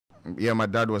yeah, my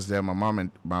dad was there. My mom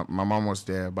and my mom was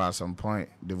there. But at some point,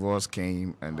 divorce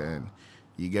came, and then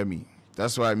you get me.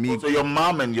 That's why me. So your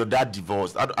mom and your dad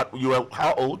divorced. You were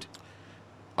how old?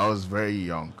 I was very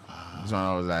young. So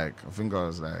I was like, I think I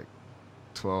was like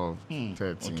 12,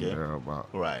 13, okay. there about.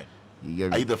 Right. You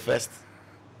get me? Are you the first?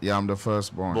 Yeah, I'm the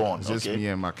firstborn. It's just okay. me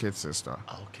and my kid sister.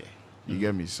 Okay. You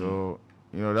get me? So,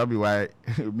 you know, that'd be why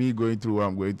me going through what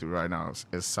I'm going through right now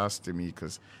is sus to me,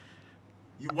 because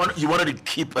you wanted to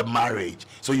keep a marriage.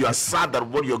 So you are sad that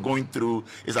what you're going through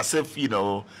is as if, you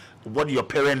know, what your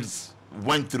parents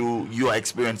went through, you are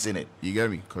experiencing it. You get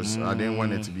me? Because I didn't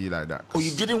want it to be like that. Oh,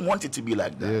 you didn't want it to be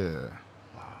like that? Yeah.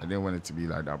 Wow. I didn't want it to be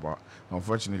like that, but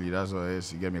unfortunately, that's what it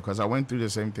is. You get me? Because I went through the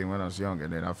same thing when I was young,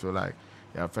 and then I feel like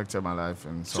it affected my life.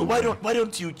 And so why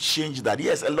don't you change that?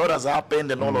 Yes, a lot has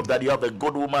happened and all of that. You have a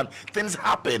good woman. Things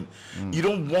happen. You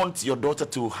don't want your daughter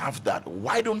to have that.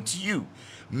 Why don't you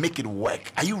make it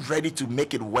work? Are you ready to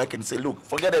make it work and say, look,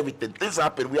 forget everything. Things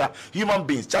happen. We are human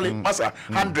beings. Charlie, Massa,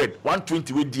 100,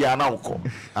 120 with Diana.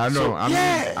 I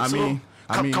know.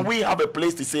 Can we have a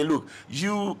place to say, look,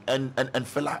 you and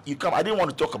fella, you come. I didn't want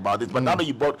to talk about this, but now that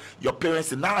you brought your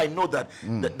parents, and now I know that,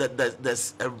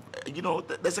 there's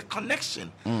there's a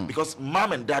connection because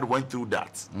mom and dad went through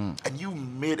that, and you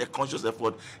made a conscious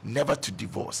effort never to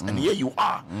divorce, and here you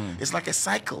are. It's like a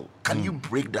cycle. Can you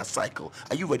break that cycle?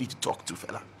 Are you ready to talk to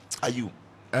fella? Are you?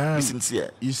 Be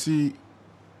sincere. You see,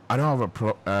 I don't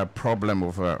have a problem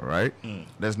with her, right?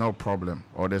 There's no problem,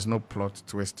 or there's no plot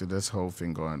twist to this whole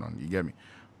thing going on. You get me?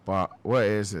 But what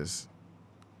it is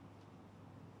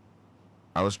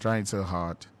I was trying so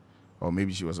hard, or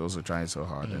maybe she was also trying so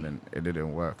hard, and then it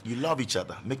didn't work. You love each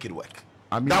other. Make it work.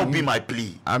 I mean, that would be my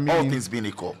plea. I mean, all things being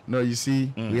equal. No, you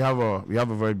see, we have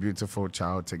a very beautiful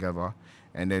child together,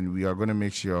 and then we are going to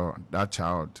make sure that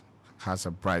child has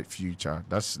a bright future.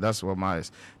 That's what mine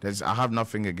is. I have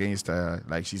nothing against her.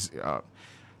 Like, she's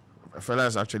fella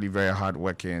is actually very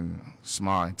hardworking,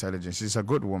 smart, intelligent. She's a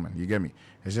good woman. You get me?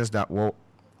 It's just that what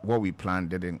we planned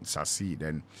didn't succeed,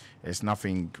 and it's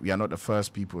nothing. We are not the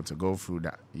first people to go through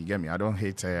that. You get me? I don't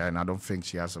hate her, and I don't think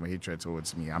she has some hatred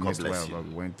towards me. I missed what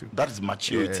we went through. That is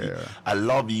maturity. Yeah. I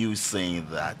love you saying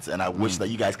that, and I wish that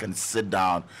you guys can sit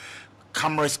down,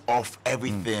 cameras off,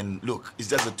 everything. Look, it's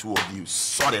just the two of you.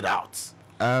 Sort it out.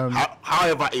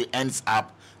 However it ends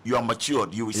up, you are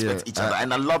matured. You respect each other,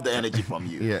 and I love the energy from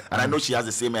you. And I know she has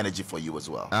the same energy for you as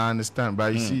well. I understand,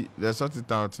 but you see, there's something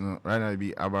out right now.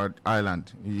 Be about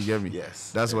Ireland. You get me?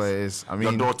 Yes. That's what it is. I mean,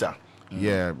 your daughter.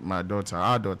 Yeah, my daughter,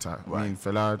 our daughter. Right. I mean,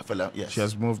 fella, yes. She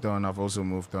has moved on. I've also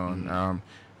moved on.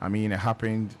 I mean, it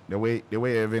happened the way it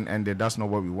even ended. That's not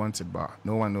what we wanted, but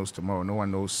no one knows tomorrow. No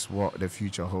one knows what the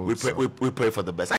future holds. We pray for the best.